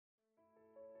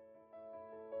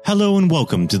Hello and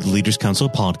welcome to the Leaders Council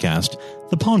podcast,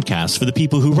 the podcast for the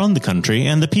people who run the country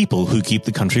and the people who keep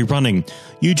the country running.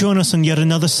 You join us on yet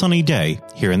another sunny day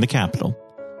here in the capital.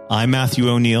 I'm Matthew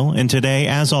O'Neill, and today,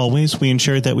 as always, we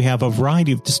ensure that we have a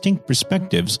variety of distinct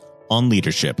perspectives on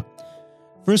leadership.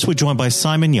 First, we're joined by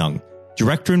Simon Young,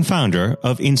 director and founder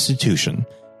of Institution,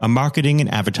 a marketing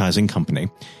and advertising company.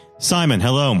 Simon,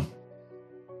 hello.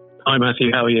 Hi,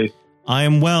 Matthew. How are you? I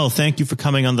am well. Thank you for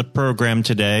coming on the program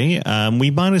today. We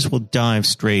might as well dive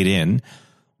straight in.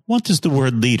 What does the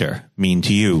word leader mean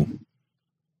to you?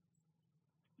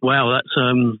 Wow, that's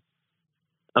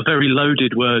a very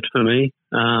loaded word for me.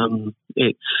 I've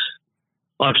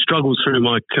struggled through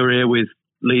my career with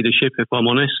leadership, if I'm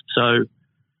honest. So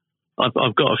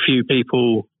I've got a few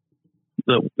people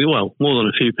more than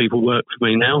a few people work for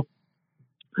me now.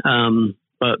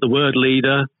 But the word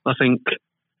leader, I think,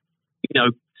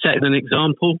 setting an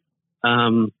example,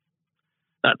 that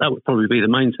would probably be the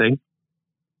main thing.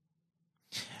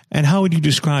 And how would you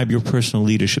describe your personal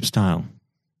leadership style?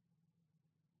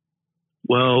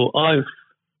 Well, I've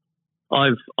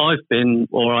been,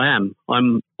 or I'm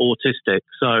autistic,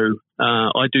 so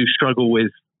I do struggle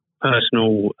with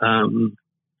personal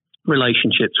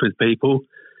relationships with people.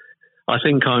 I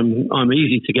think I'm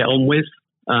easy to get on with.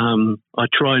 I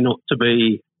try not to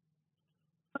be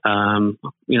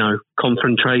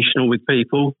confrontational with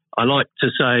people. I like to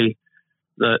say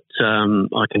that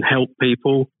I can help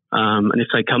people, and if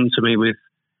they come to me with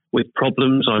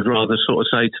problems, I'd rather sort of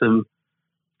say to them,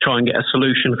 try and get a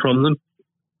solution from them.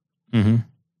 Mm-hmm.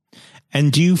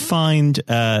 And do you find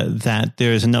that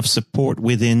there is enough support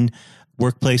within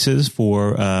workplaces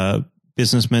for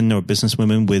businessmen or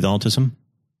businesswomen with autism?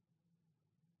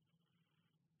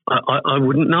 I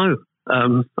wouldn't know.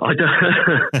 I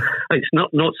don't. It's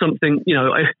not something,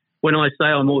 when I say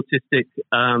I'm autistic,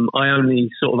 I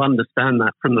only sort of understand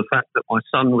that from the fact that my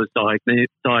son was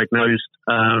diagnosed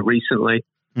recently.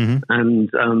 Mm-hmm.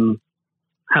 And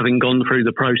having gone through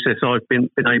the process, I've been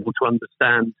able to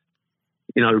understand,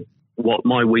 what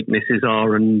my weaknesses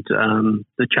are and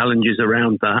the challenges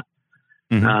around that.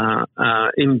 Mm-hmm.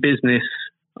 In business,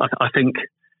 I think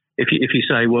if you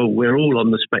say, well, we're all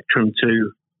on the spectrum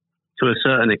to a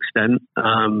certain extent,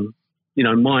 one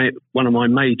of my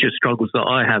major struggles that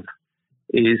I have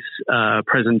is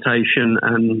presentation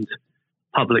and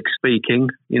public speaking.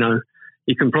 You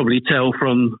can probably tell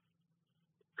from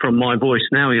my voice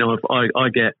now. I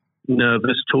get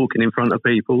nervous talking in front of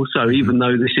people. So even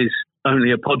though this is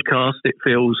only a podcast, it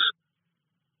feels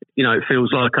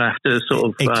like I have to sort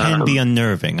of. It can be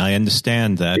unnerving. I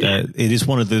understand that. Yeah. It is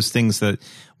one of those things that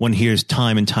one hears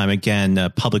time and time again.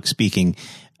 Public speaking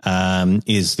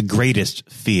is the greatest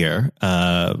fear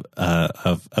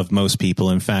of most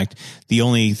people. In fact, the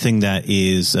only thing that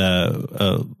is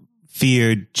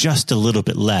feared just a little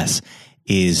bit less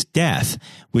is death,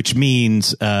 which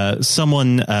means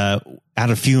someone at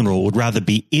a funeral would rather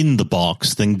be in the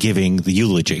box than giving the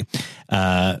eulogy.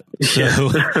 So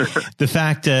the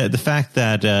fact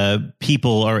that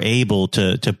people are able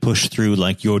to push through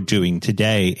like you're doing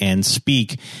today and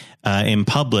speak in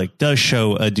public does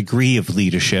show a degree of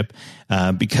leadership,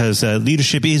 because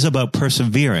leadership is about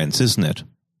perseverance, isn't it?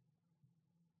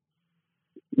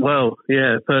 Well,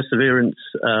 yeah, perseverance,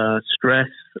 stress.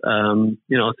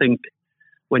 I think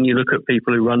when you look at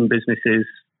people who run businesses,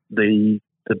 the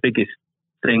biggest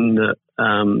thing that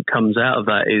comes out of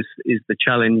that is the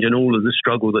challenge and all of the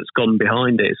struggle that's gone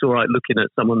behind it. It's all right looking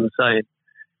at someone and saying,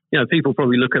 people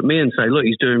probably look at me and say, look,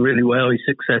 he's doing really well, he's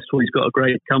successful, he's got a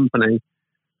great company.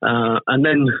 And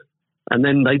then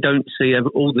they don't see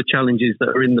all the challenges that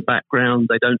are in the background.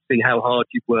 They don't see how hard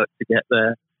you've worked to get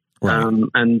there. Right.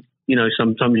 And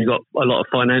sometimes you've got a lot of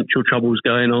financial troubles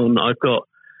going on. I've got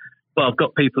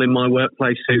people in my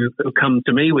workplace who come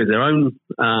to me with their own,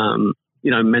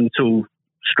 mental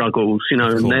struggles,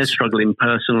 and they're struggling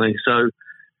personally. So,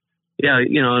 yeah,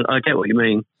 I get what you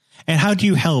mean. And how do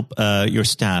you help your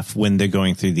staff when they're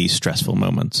going through these stressful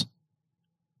moments?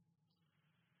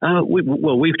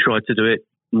 We've tried to do it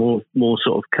more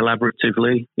sort of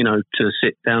collaboratively, to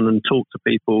sit down and talk to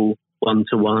people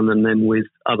one-to-one, and then with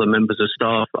other members of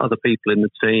staff, other people in the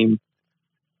team,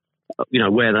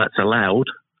 where that's allowed.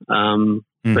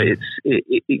 But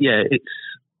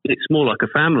it's more like a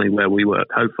family where we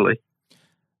work, hopefully.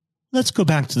 Let's go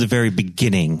back to the very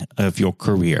beginning of your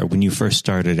career when you first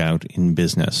started out in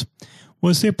business.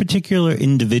 Was there a particular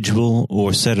individual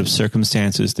or set of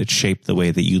circumstances that shaped the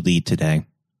way that you lead today?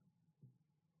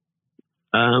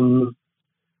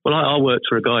 Well, I worked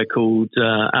for a guy called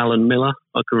Alan Miller.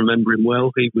 I can remember him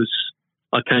well.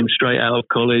 I came straight out of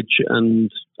college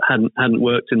and hadn't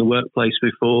worked in the workplace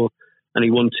before. and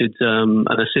he wanted an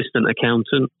assistant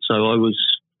accountant. So I was,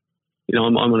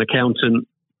 I'm an accountant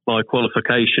by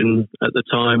qualification at the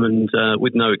time, and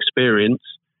with no experience.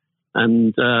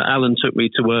 And Alan took me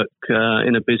to work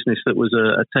in a business that was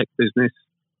a tech business,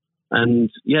 and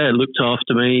looked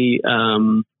after me,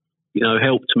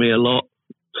 helped me a lot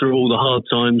through all the hard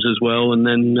times as well. And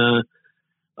then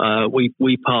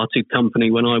we parted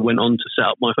company when I went on to set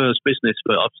up my first business.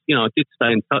 But I did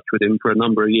stay in touch with him for a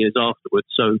number of years afterwards.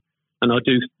 So, and I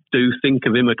do think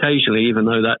of him occasionally, even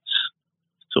though that's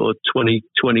sort of 20,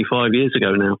 25 years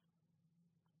ago now.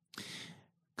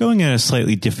 Going in a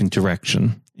slightly different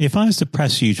direction, if I was to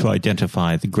press you to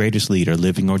identify the greatest leader,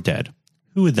 living or dead,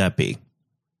 who would that be?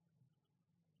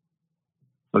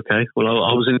 Okay, well,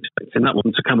 I was expecting that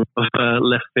one to come off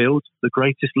left field. The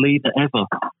greatest leader ever.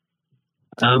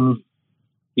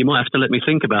 You might have to let me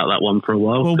think about that one for a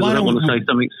while, because I don't want to say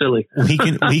something silly.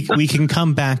 We can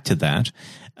come back to that.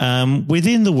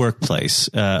 Within the workplace,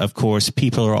 of course,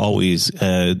 people are always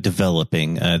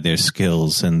developing their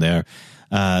skills and their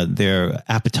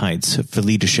appetites for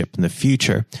leadership in the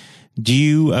future. Do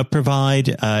you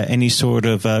provide any sort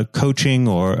of coaching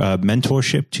or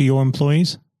mentorship to your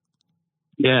employees?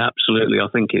 Yeah, absolutely. I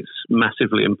think it's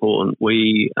massively important.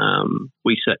 We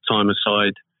set time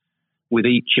aside with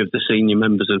each of the senior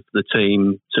members of the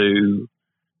team to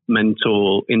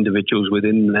mentor individuals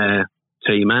within their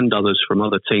team and others from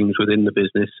other teams within the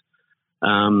business.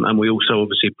 And we also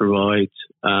obviously provide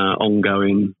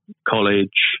ongoing college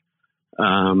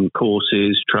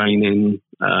courses, training,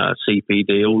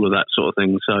 CPD, all of that sort of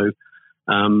thing. So,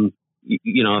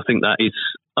 I think that is,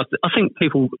 I think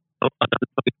people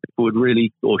would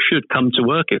really or should come to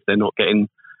work if they're not getting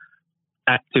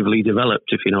actively developed,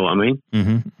 if you know what I mean.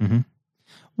 Mm-hmm, mm-hmm.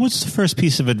 What's the first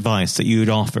piece of advice that you would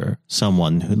offer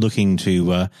someone who's looking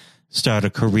to start a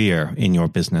career in your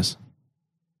business?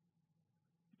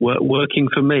 Working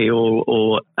for me,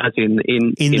 or as in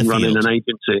running an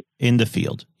agency? In the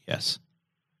field, yes.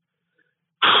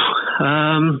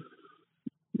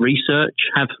 Research,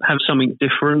 have something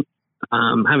different.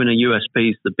 Having a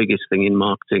USP is the biggest thing in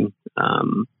marketing.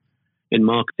 In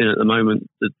marketing at the moment,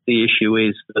 the issue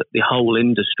is that the whole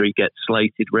industry gets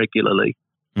slated regularly.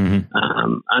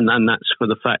 Mm-hmm. And that's for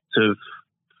the fact of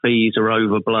fees are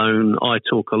overblown. I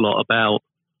talk a lot about,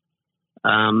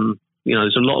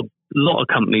 there's a lot of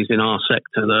companies in our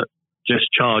sector that just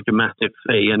charge a massive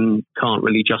fee and can't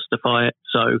really justify it.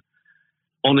 So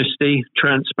honesty,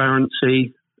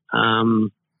 transparency,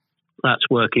 that's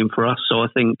working for us. So I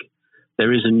think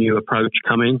there is a new approach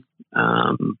coming.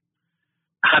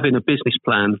 Having a business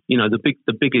plan,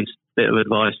 the biggest bit of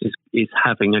advice is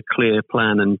having a clear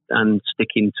plan and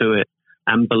sticking to it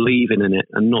and believing in it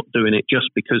and not doing it just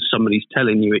because somebody's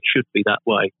telling you it should be that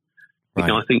way.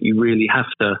 Right. I think you really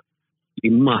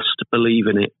you must believe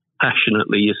in it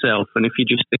passionately yourself. And if you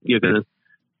just think you're going to,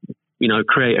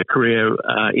 create a career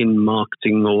in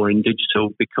marketing or in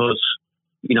digital because,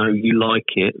 you like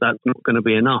it, that's not going to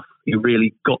be enough. You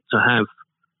really got to have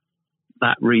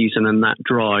that reason and that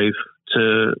drive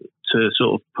to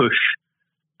sort of push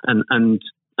and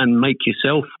make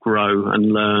yourself grow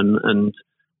and learn and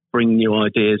bring new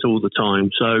ideas all the time.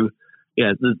 So,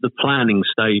 yeah, the planning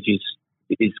stage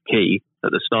is key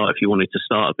at the start if you wanted to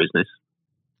start a business.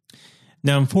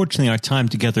 Now, unfortunately, our time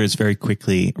together is very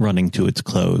quickly running to its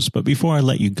close. But before I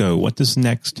let you go, what does the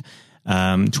next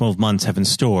 12 months have in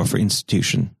store for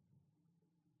Institution?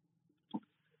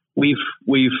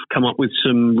 We've come up with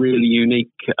some really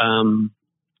unique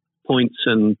points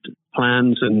and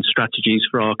plans and strategies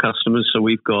for our customers. So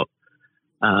we've got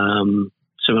some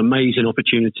amazing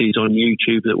opportunities on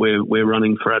YouTube that we're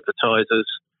running for advertisers.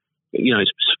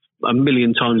 It's a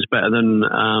million times better than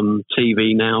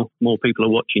TV now. More people are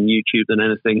watching YouTube than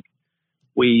anything.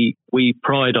 We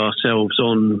pride ourselves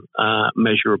on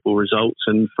measurable results,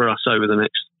 and for us over the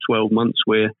next 12 months,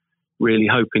 we're really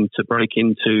hoping to break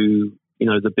into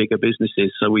the bigger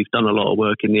businesses. So we've done a lot of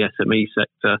work in the SME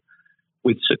sector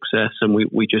with success, and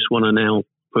we just want to now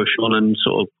push on and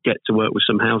sort of get to work with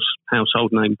some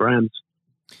household name brands.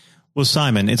 Well,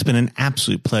 Simon, it's been an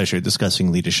absolute pleasure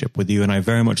discussing leadership with you, and I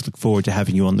very much look forward to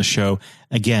having you on the show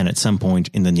again at some point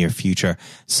in the near future.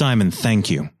 Simon,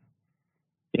 thank you.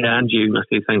 Yeah, and you,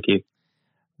 Matthew, thank you.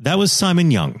 That was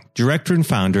Simon Young, director and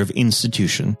founder of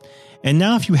Institution. And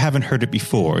now, if you haven't heard it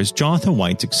before, is Jonathan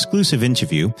White's exclusive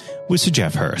interview with Sir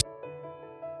Geoff Hurst.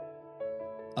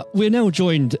 We're now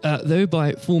joined, though,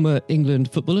 by former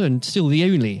England footballer and still the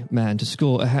only man to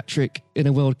score a hat-trick in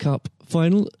a World Cup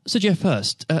final, Sir Geoff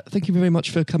Hurst. Thank you very much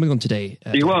for coming on today.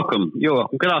 You're welcome. You're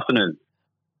welcome. Good afternoon.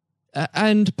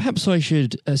 And perhaps I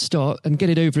should start and get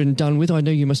it over and done with. I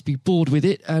know you must be bored with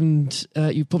it, and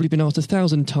you've probably been asked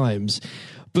 1,000 times.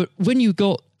 But when you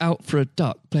got out for a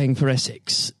duck playing for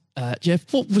Essex,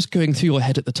 Jeff, what was going through your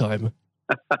head at the time?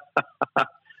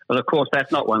 Well, of course,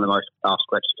 that's not one of the most asked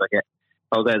questions I get.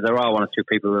 Oh, there are one or two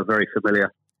people who are very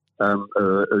familiar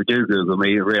who do Google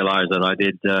me, realise that I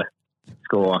did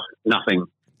score nothing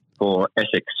for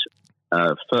Essex.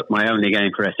 My only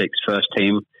game for Essex first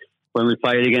team when we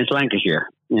played against Lancashire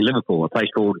in Liverpool, a place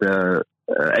called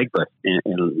Egbert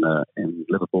in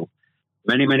Liverpool,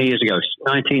 many years ago,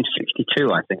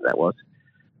 1962, I think that was.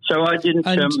 So I didn't.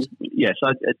 I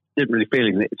didn't really feel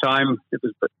it at the time. It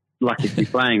was lucky to be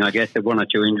playing. I guess there were one or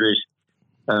two injuries,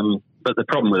 but the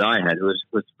problem that I had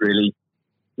was really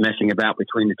messing about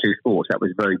between the two sports. That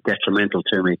was very detrimental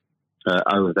to me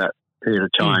over that period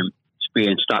of time,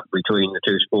 being stuck between the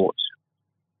two sports.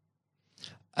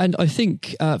 And I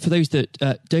think for those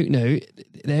that don't know,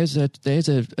 there's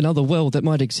another world that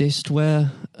might exist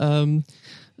where Sir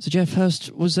Geoff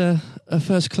Hurst was a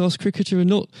first-class cricketer and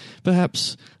not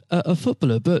perhaps a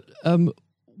footballer. But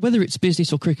whether it's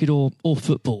business or cricket or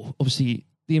football, obviously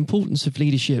the importance of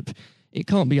leadership, it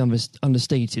can't be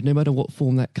understated, no matter what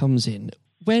form that comes in.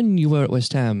 When you were at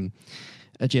West Ham,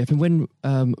 Geoff, and when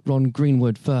Ron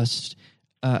Greenwood first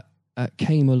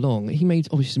came along, he made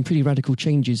obviously some pretty radical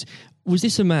changes. Was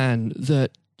this a man that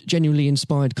genuinely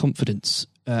inspired confidence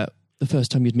the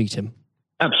first time you'd meet him?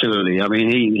 Absolutely. I mean,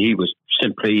 he was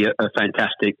simply a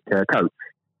fantastic coach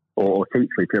or teacher,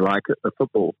 if you like, of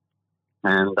football.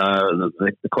 And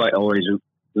the quite always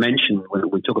mentioned when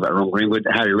we talk about Ron Greenwood,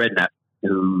 Harry Redknapp,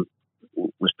 who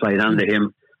was played under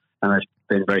him and has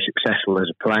been very successful as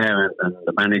a player and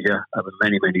the manager over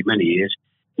many years.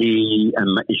 He's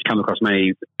come across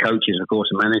many coaches, of course,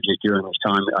 and managers during his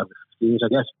time over years, I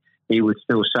guess. He would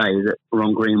still say that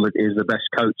Ron Greenwood is the best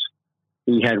coach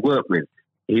he'd worked with.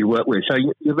 So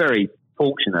you're very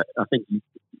fortunate. I think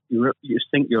you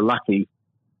think you're lucky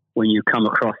when you come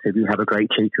across, if you have a great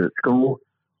teacher at school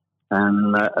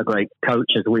and a great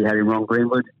coach as we had in Ron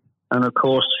Greenwood, and of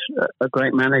course a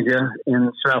great manager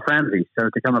in Sir Alf Ramsey. So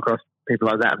to come across people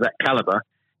like that, of that calibre,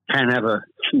 can have a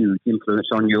huge influence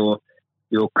on your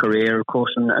career, of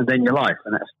course, and then your life.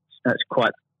 And that's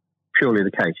quite purely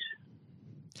the case.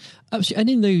 Absolutely. And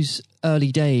in those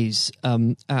early days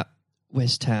at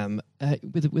West Ham,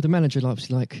 with a manager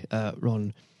like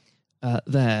Ron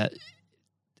there,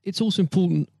 it's also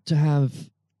important to have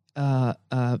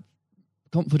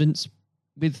confidence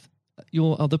with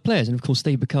your other players. And of course,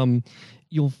 they become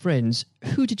your friends.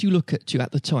 Who did you look at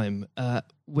the time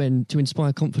to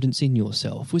inspire confidence in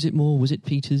yourself? Was it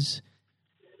Peters?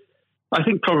 I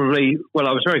think probably, I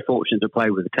was very fortunate to play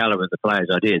with the calibre of the players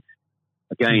I did.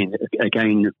 Again,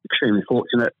 extremely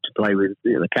fortunate to play with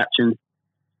the captain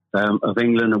of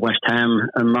England and West Ham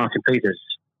and Martin Peters,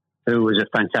 who was a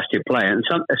fantastic player. And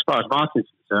as far as Martin's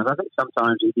concerned, I think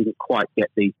sometimes he didn't quite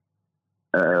get the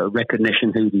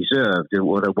recognition he deserved.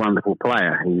 What a wonderful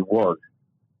player he was.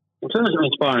 In terms of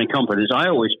inspiring confidence, I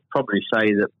always probably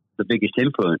say that the biggest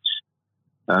influence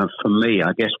for me,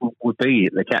 I guess, would be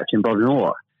the captain, Bobby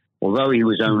Moore. Although he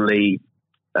was only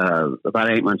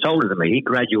about 8 months older than me, he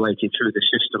graduated through the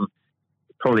system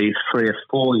probably 3 or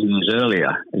 4 years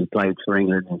earlier. He played for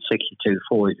England in 62,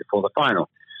 4 years before the final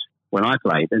when I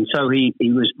played. And so he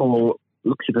was more,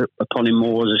 looked upon him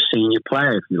more as a senior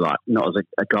player, if you like, not as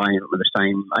a guy with the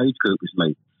same age group as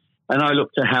me. And I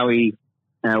looked at how he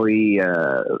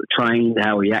trained,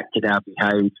 how he acted, how he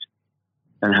behaved,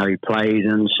 and how he played.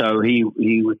 And so he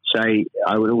would say,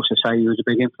 I would also say he was a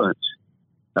big influence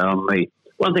on me.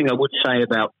 One thing I would say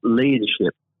about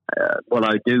leadership,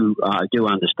 I do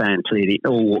understand clearly in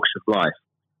all walks of life,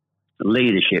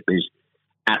 leadership is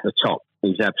at the top,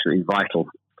 is absolutely vital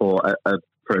for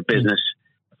a business,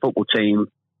 a football team,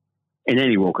 in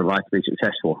any walk of life to be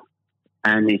successful.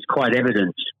 And it's quite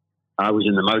evident. I was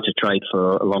in the motor trade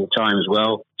for a long time as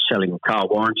well, selling car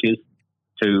warranties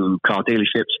to car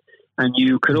dealerships. And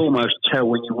you could almost tell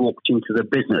when you walked into the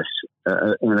business,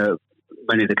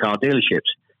 many of the car dealerships,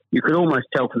 you could almost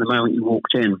tell from the moment you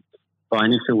walked in by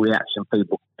initial reaction,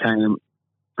 people came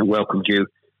and welcomed you,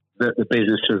 that the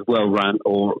business was well run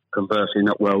or conversely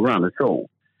not well run at all.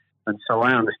 And so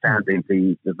I understand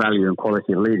the value and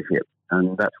quality of leadership.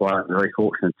 And that's why I'm very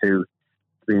fortunate to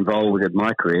be involved in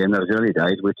my career in those early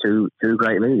days with two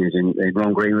great leaders in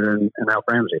Ron Greenwood and Alf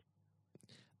Ramsey.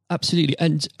 Absolutely.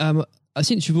 And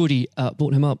since you've already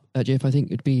brought him up, Jeff, I think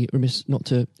it'd be remiss not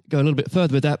to go a little bit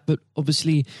further with that. But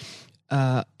obviously,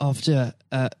 after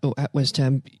at West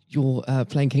Ham, your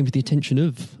playing came to the attention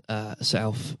of Sir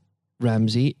Alf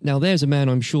Ramsey. Now, there's a man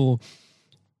I'm sure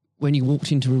when you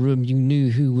walked into a room, you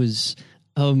knew who was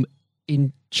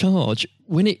in charge.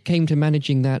 When it came to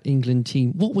managing that England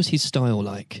team, what was his style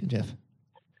like, Jeff?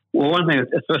 Well,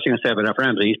 the first thing I say about Alf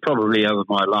Ramsey, he's probably over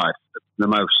my life the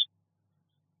most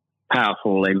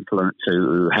powerful influence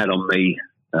who had on me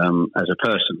as a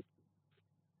person.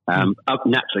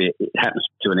 Naturally, it happens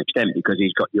to an extent because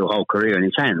he's got your whole career in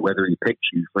his hand. Whether he picks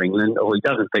you for England or he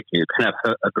doesn't pick you, it can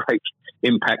have a great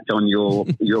impact on your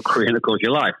career and, of course,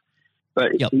 your life.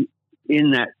 But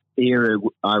in that era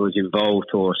I was involved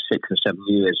for 6 or 7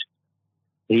 years,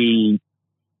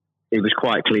 it was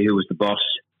quite clear who was the boss.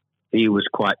 He was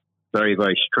quite very,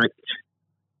 very strict.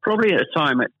 Probably at a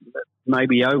time,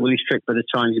 maybe overly strict, but at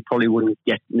a time you probably wouldn't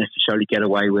necessarily get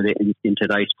away with it in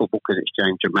today's football because it's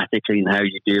changed dramatically in how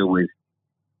you deal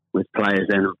with players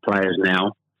then and players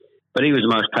now. But he was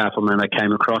the most powerful man I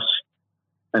came across,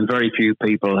 and very few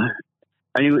people.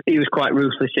 And he was quite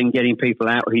ruthless in getting people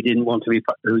out who didn't want to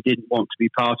be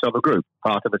part of a group,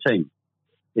 part of a team.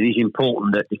 It is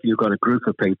important that if you've got a group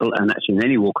of people, and that's in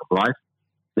any walk of life,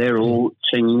 they're all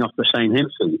singing off the same hymn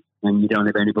sheet, and you don't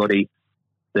have anybody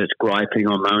that's griping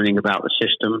or moaning about the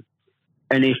system.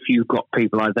 And if you've got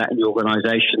people like that in your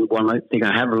organisation, one thing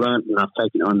I have learned, and I've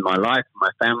taken it on in my life, my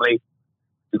family,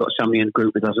 you've got somebody in a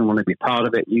group that doesn't want to be part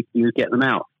of it, you get them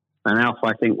out. And Alf,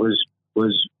 I think, was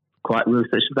quite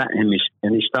ruthless of that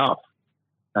in his staff.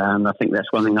 And I think that's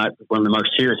one of the most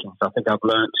serious things I think I've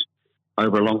learnt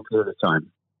over a long period of time.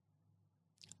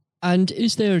 And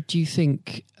is there, do you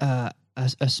think,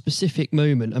 a specific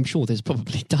moment, I'm sure there's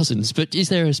probably dozens, but is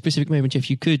there a specific moment, if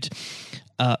you could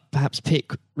perhaps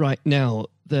pick right now,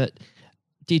 that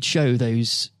did show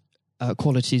those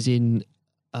qualities in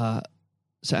Sir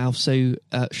Alf so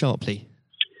sharply?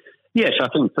 Yes, I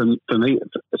think for me,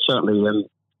 certainly,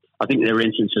 I think there are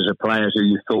instances of players who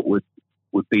you thought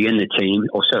would be in the team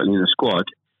or certainly in the squad,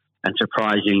 and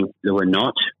surprisingly they were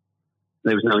not.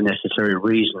 There was no necessary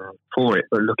reason for it,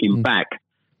 but looking back,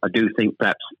 I do think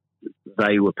perhaps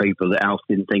they were people that Alf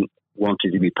didn't think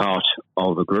wanted to be part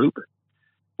of a group.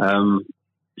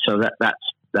 So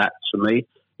that's for me.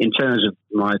 In terms of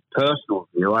my personal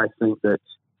view, I think that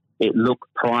it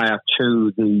looked prior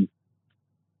to the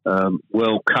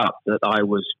World Cup that I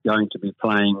was going to be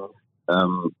playing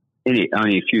in it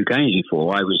only a few games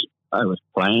before. I was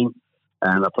playing,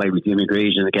 and I played with Jimmy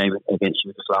Greaves in a game against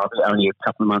Yugoslavia only a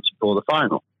couple of months before the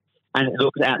final. And it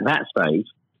looked at that stage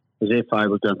as if I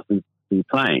was going to be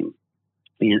playing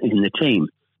in the team.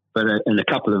 But in a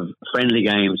couple of more friendly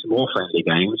games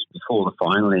before the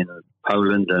final in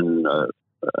Poland and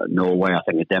Norway, I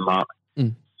think, and Denmark,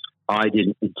 I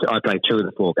played 2 of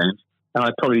the 4 games, and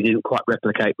I probably didn't quite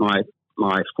replicate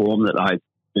my form that I'd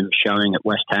been showing at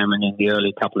West Ham and in the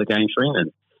early couple of games for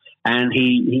England. And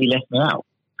he left me out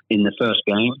in the first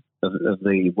game of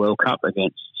the World Cup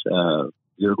against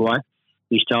Uruguay.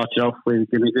 He started off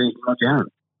with Jimmy Greaves and Roger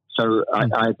Hunt. So I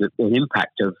had an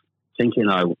impact of thinking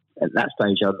at that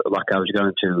stage I looked like I was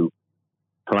going to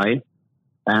play,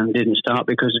 and didn't start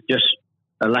because of just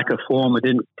a lack of form. I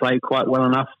didn't play quite well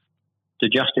enough to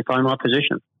justify my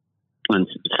position. And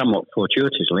somewhat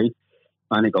fortuitously,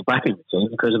 I only got back in the team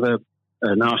because of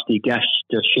a nasty gash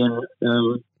to shin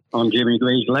on Jimmy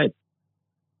Greaves' leg.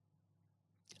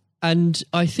 And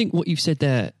I think what you've said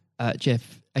there,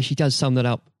 Jeff, actually does sum that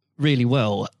up really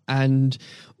well. And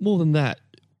more than that,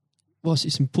 whilst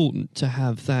it's important to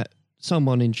have that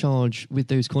someone in charge with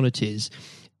those qualities,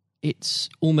 it's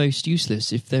almost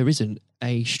useless if there isn't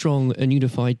a strong and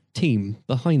unified team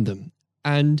behind them.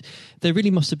 And there really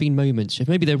must have been moments, Jeff,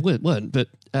 maybe there weren't, but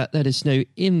let us know,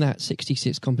 in that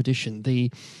 66 competition,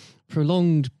 the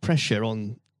prolonged pressure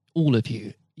on all of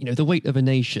you, the weight of a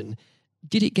nation,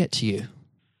 did it get to you?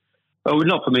 Oh,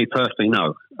 not for me personally,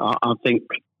 no. I think,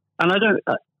 and I don't,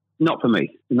 not for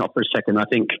me, not for a second. I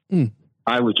think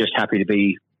I was just happy to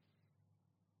be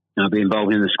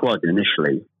involved in the squad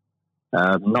initially.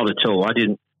 Not at all.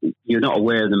 You're not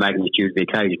aware of the magnitude of the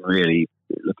occasion, really,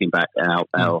 looking back out.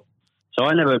 So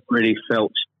I never really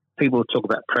felt, people talk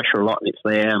about pressure a lot, and it's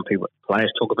there, and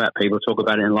players talk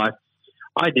about it in life.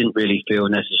 I didn't really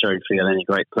necessarily feel any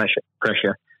great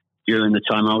pressure during the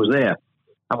time I was there.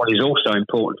 And what is also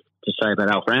important to say about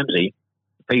Alf Ramsey,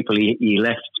 the people he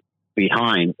left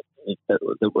behind that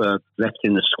were left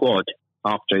in the squad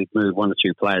after he moved 1 or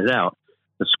 2 players out,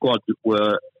 the squad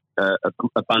were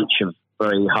a bunch of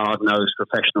very hard-nosed,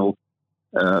 professional,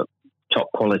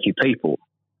 top-quality people.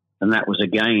 And that was,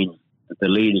 again, the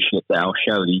leadership that Al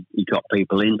showed. He got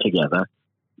people in together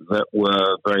that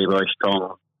were very, very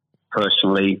strong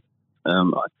personally.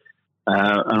 And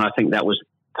I think that was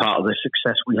part of the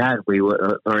success we had. We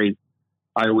were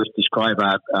I always describe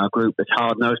our group as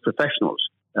hard-nosed professionals.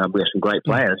 We have some great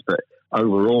players, but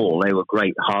overall they were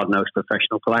great, hard-nosed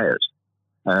professional players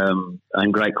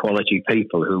and great quality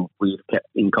people who we've kept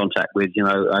in contact with,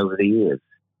 over the years.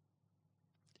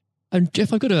 And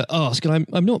Jeff, I've got to ask, and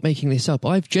I'm not making this up,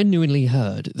 I've genuinely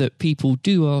heard that people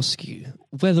do ask you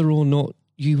whether or not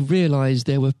you realise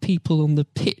there were people on the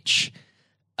pitch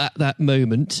at that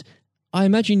moment. I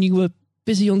imagine you were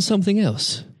busy on something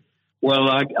else. Well,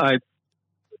 I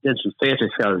did some theatre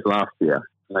shows last year.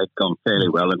 They've gone fairly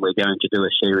well, and we're going to do a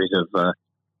series of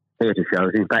theatre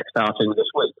shows, in fact, starting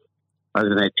this week, over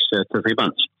the next 2 or 3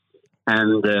 months.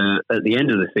 And at the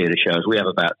end of the theatre shows, we have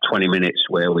about 20 minutes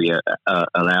where we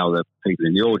allow the people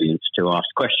in the audience to ask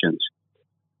questions.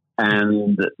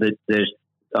 And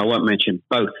I won't mention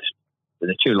both.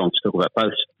 They're too long to talk about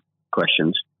both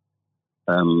questions.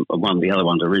 The other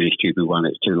one's a really stupid one.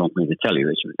 It's too long for me to tell you.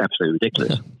 It's absolutely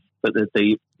ridiculous. But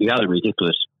the other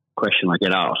ridiculous question I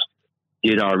get asked,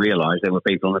 did I realise there were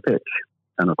people on the pitch?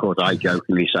 And of course I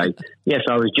jokingly say, yes,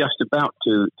 I was just about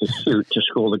to shoot to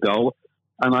score the goal.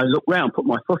 And I looked round, put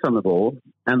my foot on the ball,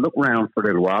 and looked round for a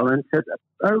little while and said,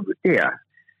 oh dear,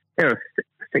 there are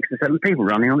 6 or 7 people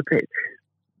running on the pitch.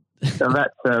 So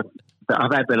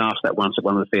I've been asked that once at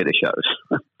one of the theatre shows.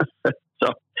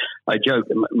 So I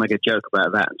make a joke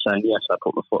about that and saying, yes, I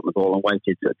put my foot on the ball and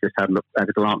waited, just had a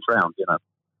glance round,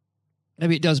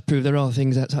 Maybe it does prove there are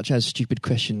things such as stupid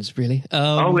questions, really.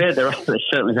 Oh, yeah, there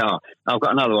certainly are. I've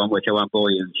got another one which I won't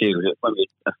bore you with.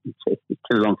 It's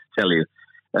too long to tell you.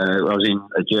 I was in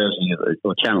a Jersey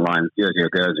or Channel Line, Jersey or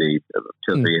Guernsey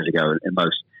 2 or 3 years ago, and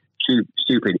most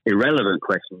stupid, irrelevant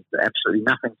questions, absolutely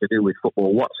nothing to do with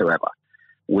football whatsoever,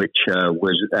 which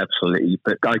was absolutely,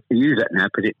 but I can use that now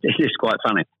because it is quite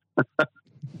funny.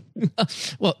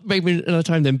 Well, maybe another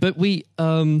time then, but we...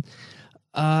 well,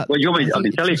 you want me? I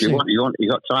can tell you if you want. You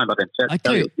got time? I can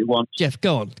tell you if you want. Jeff,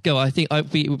 go on. Go. I think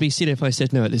it would be silly if I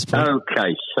said no at this point.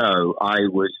 Okay, so I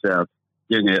was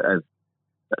doing at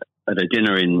a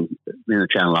dinner in the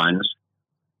Channel Lines,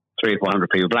 300 or 400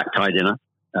 people, black tie dinner,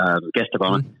 guest of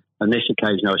honour. On this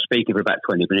occasion, I was speaking for about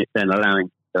 20 minutes, then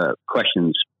allowing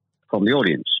questions from the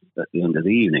audience at the end of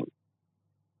the evening.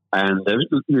 And there was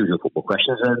usual football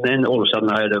questions, and then all of a sudden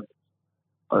I had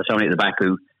somebody at the back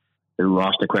who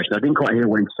asked a question. I didn't quite hear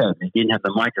what he said. He didn't have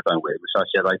the microphone with him, so I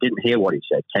said, I didn't hear what he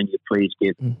said. Can you please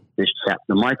give this chap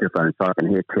the microphone so I can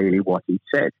hear clearly what he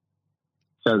said?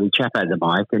 So the chap had the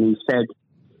mic, and he said,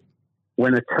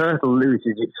 when a turtle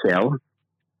loses its shell,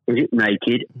 is it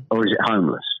naked or is it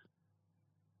homeless?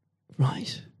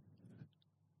 Right.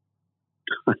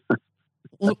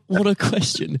 What a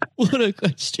question. What a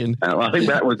question. I think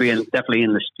that would be definitely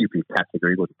in the stupid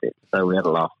category, wouldn't it? So we had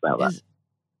a laugh about that.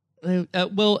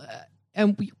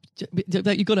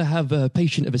 You've got to have a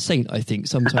patient of a saint, I think,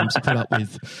 sometimes to put up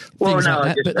with things like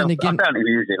that. But then again, I found it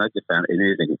amusing. I just found it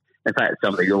amusing. In fact,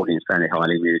 some of the audience found it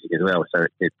highly amusing as well. So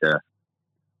it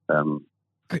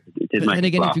did make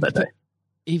me laugh that day.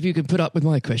 If you can put up with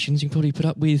my questions, you can probably put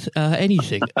up with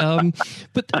anything.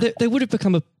 But there would have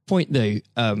become a point, though,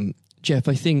 Jeff,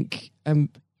 I think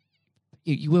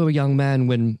you were a young man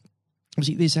when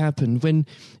obviously this happened, when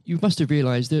you must have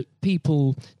realised that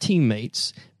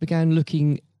teammates, began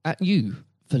looking at you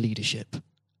for leadership.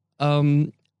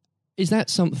 Is that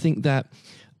something that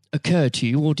occurred to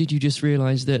you, or did you just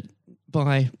realise that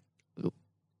by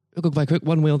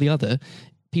one way or the other,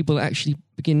 people actually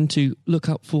begin to look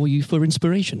up for you for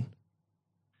inspiration?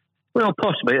 Well,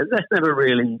 possibly. That's never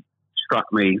really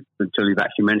struck me until you've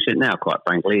actually mentioned it now, quite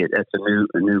frankly. It's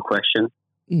a new question.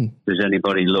 Does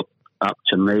anybody look up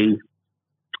to me?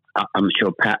 I'm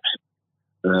sure perhaps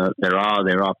there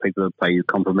are people who pay you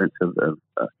compliments of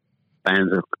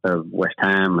fans of West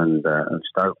Ham and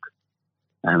Stoke,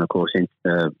 and of course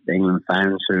England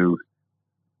fans who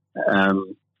I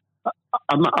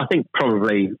think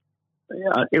probably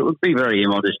it would be very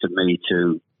immodest of me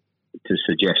to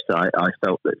suggest that I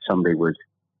felt that somebody was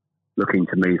looking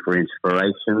to me for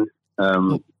inspiration.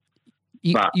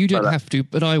 You don't have to,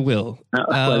 but I will.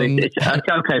 It's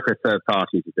okay for a third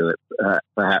party to do it.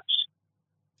 Perhaps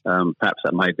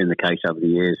that may have been the case over the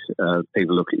years.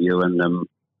 People look at you and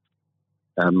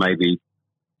maybe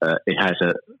it has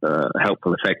a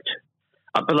helpful effect.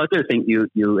 But I do think you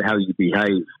how you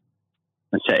behave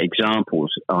and set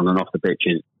examples on and off the pitch,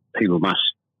 people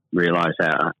must realise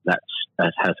that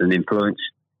has an influence.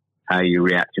 How you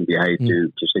react and behave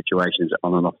to situations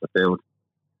on and off the field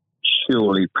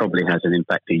surely probably has an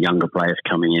impact to younger players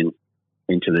coming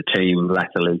into the team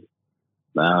latterly.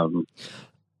 And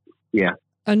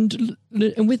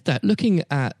with that, looking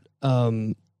at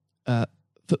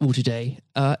football today,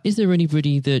 is there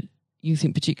anybody that you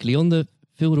think particularly on the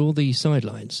field or the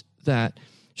sidelines that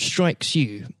strikes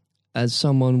you as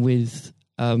someone with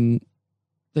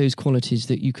those qualities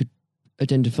that you could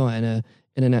identify in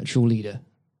a natural leader?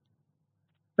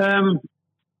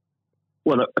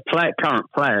 Well,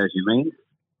 current players, you mean?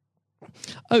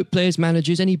 Oh, players,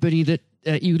 managers, anybody that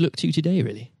you look to today,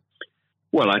 really?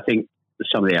 Well, I think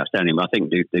some of the outstanding. I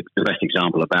think the best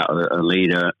example about a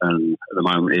leader at the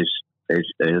moment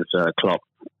is Klopp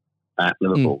at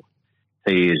Liverpool.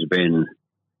 He has been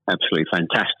absolutely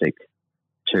fantastic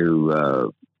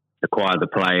to acquire the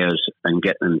players and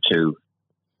get them to.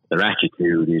 Their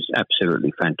attitude is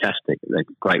absolutely fantastic. They're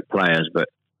great players, but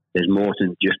there's more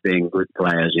than just being good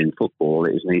players in football.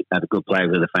 It is have a good player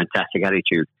with a fantastic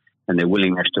attitude, and their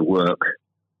willingness to work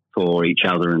for each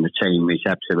other and the team is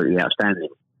absolutely outstanding.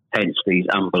 Hence these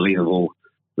unbelievable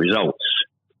results.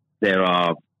 There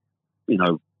are,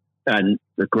 and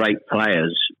the great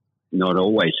players not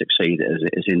always succeed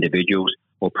as individuals,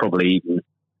 or probably even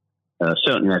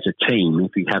certainly as a team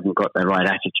if you haven't got the right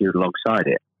attitude alongside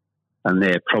it. And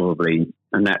they're probably,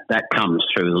 and that comes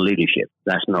through the leadership.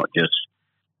 That's not just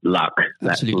luck.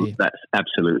 Absolutely. That's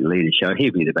absolute leadership.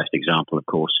 He'd be the best example, of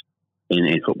course, in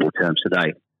football terms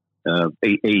today.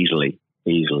 Easily.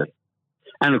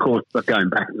 And of course, but going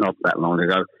back not that long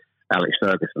ago, Alex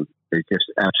Ferguson, who's just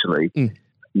absolutely,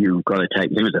 you've got to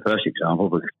take him as the first example,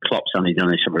 because Klopp's only done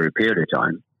this over a period of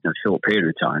time, a short period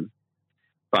of time.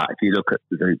 But if you look at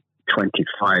the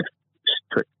 26,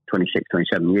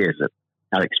 27 years that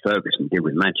Alex Ferguson did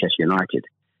with Manchester United,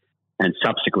 and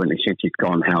subsequently since he's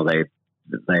gone, how they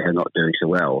are not doing so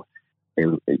well.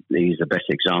 He's the best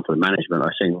example of management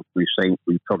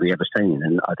we've probably ever seen,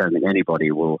 and I don't think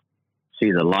anybody will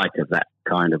see the light of that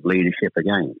kind of leadership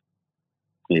again.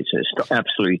 It's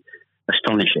absolutely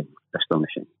astonishing.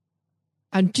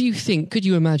 And do you think? Could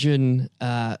you imagine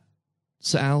Sir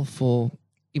Alf or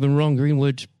even Ron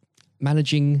Greenwood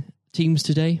managing teams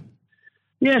today?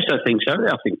 Yes, I think so.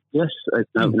 I think yes,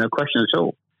 no question at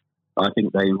all. I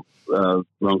think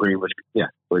Ron Greenwood. Yeah,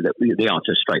 the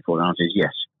answer, straightforward answer is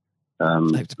yes.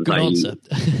 That's a good answer.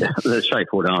 The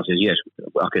straightforward answer is yes.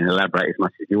 I can elaborate as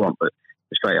much as you want, but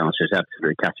the straight answer is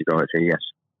absolutely categorically yes.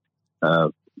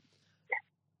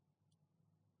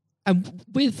 And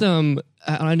with and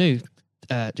I know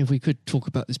if we could talk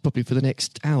about this probably for the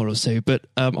next hour or so, but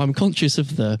I'm conscious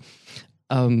of the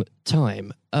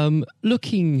time.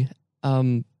 Looking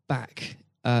back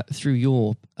through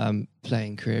your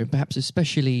playing career, perhaps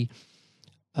especially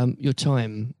your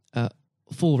time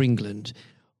for England,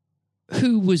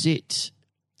 who was it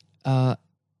that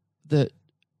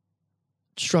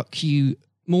struck you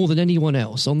more than anyone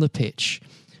else on the pitch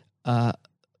that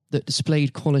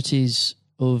displayed qualities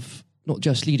of not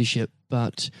just leadership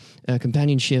but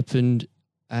companionship and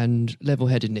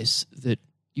level-headedness that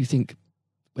you think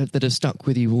that have stuck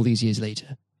with you all these years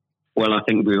later? Well, I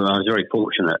think I was very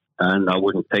fortunate, and I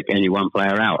wouldn't pick any one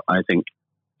player out. I think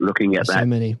looking at that,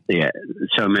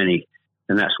 so many,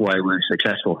 and that's why we were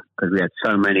successful, because we had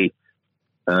so many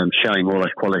showing all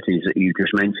those qualities that you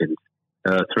just mentioned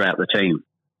throughout the team.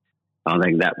 I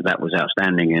think that was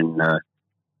outstanding, and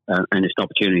it's an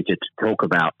opportunity to talk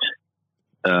about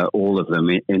all of them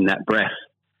in that breath.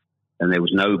 And there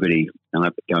was nobody.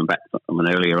 And going back from an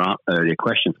earlier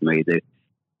question for me,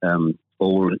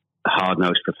 all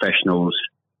hard-nosed professionals,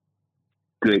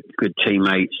 good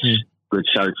teammates, good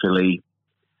socially,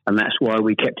 and that's why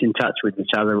we kept in touch with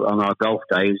each other on our golf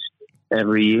days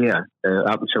every year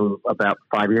up until about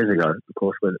 5 years ago. Of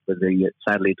course, with the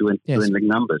sadly dwindling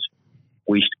numbers,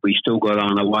 we still got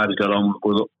on. Our wives got on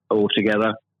all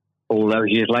together all those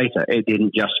years later. It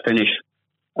didn't just finish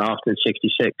after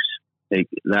 '66.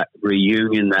 That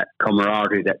reunion, that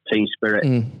camaraderie, that team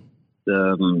spirit,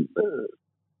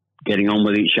 getting on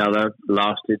with each other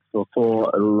lasted for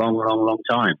a long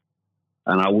time.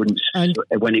 And I wouldn't,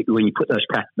 when you put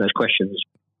those questions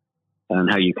and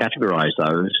how you categorise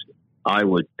those, I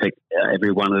would pick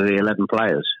every one of the 11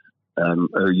 players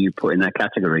who you put in that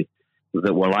category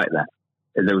that were like that.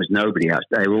 There was nobody else.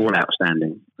 They were all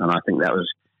outstanding. And I think that was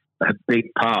a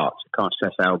big part. I can't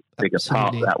stress how big a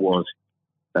part that was.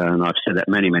 And I've said that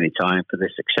many times, for the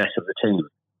success of the team.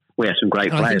 We had some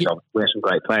great players. We had some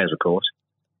great players, of course.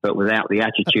 But without the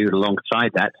attitude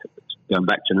alongside that, going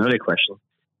back to an earlier question,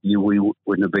 we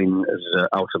wouldn't have been as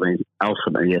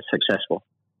ultimately as successful.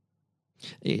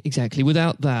 Exactly.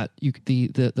 Without that,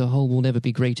 the whole will never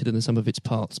be greater than the sum of its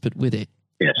parts. But with it,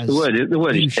 yes, the word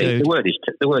is team.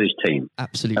 The word is team.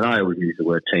 Absolutely. And I always use the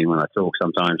word team when I talk.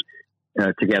 Sometimes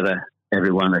together,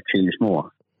 everyone achieves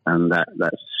more, and that's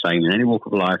the same in any walk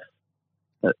of life.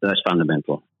 That's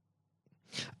fundamental.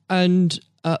 And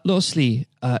lastly,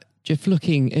 Jeff,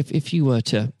 looking, if you were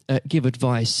to give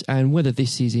advice, and whether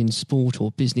this is in sport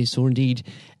or business or indeed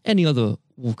any other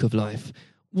walk of life,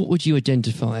 what would you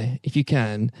identify, if you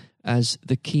can, as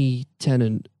the key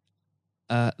tenet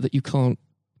that you can't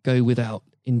go without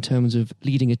in terms of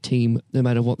leading a team, no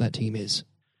matter what that team is?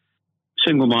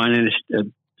 Single-mindedness,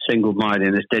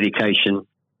 dedication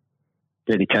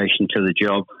to the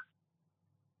job,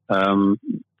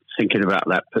 thinking about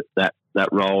that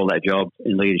role, that job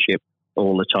in leadership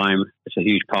all the time. It's a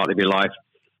huge part of your life.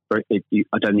 I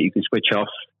don't think you can switch off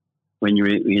when you're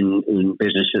in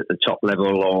business at the top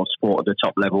level or sport at the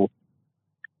top level.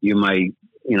 You may,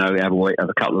 have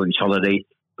a couple of weeks holiday,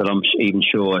 but I'm even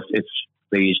sure if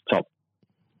these top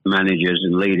managers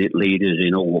and leaders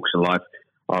in all walks of life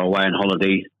are away on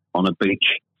holiday on a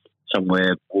beach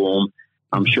somewhere warm,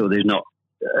 I'm sure they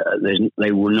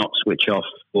will not switch off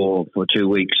for 2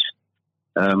 weeks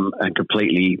and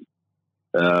completely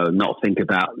not think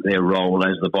about their role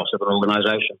as the boss of an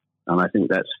organisation. And I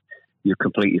think you're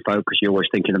completely focused. You're always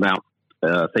thinking about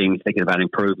things, thinking about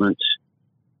improvements,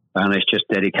 and it's just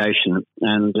dedication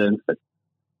and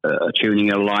tuning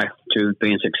your life to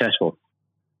being successful.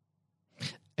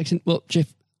 Excellent. Well,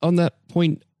 Jeff, on that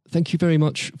point, thank you very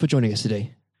much for joining us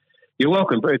today. You're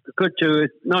welcome. Nice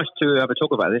to have a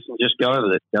talk about this and just go over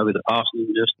the past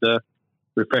and just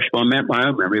refresh my own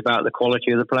memory about the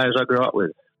quality of the players I grew up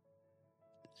with.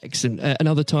 Excellent.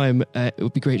 Another time, it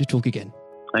would be great to talk again.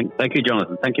 Thank you,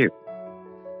 Jonathan. Thank you.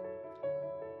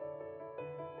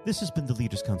 This has been the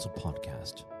Leaders Council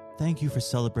podcast. Thank you for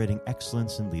celebrating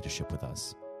excellence in leadership with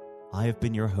us. I have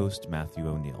been your host, Matthew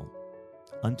O'Neill.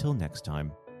 Until next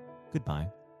time, goodbye.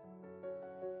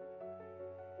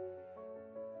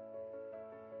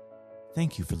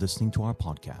 Thank you for listening to our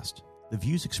podcast. The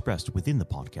views expressed within the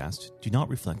podcast do not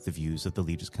reflect the views of the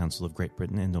Leaders Council of Great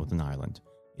Britain and Northern Ireland,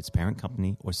 its parent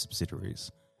company or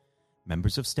subsidiaries,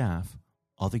 members of staff,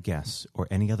 other guests, or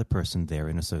any other person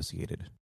therein associated.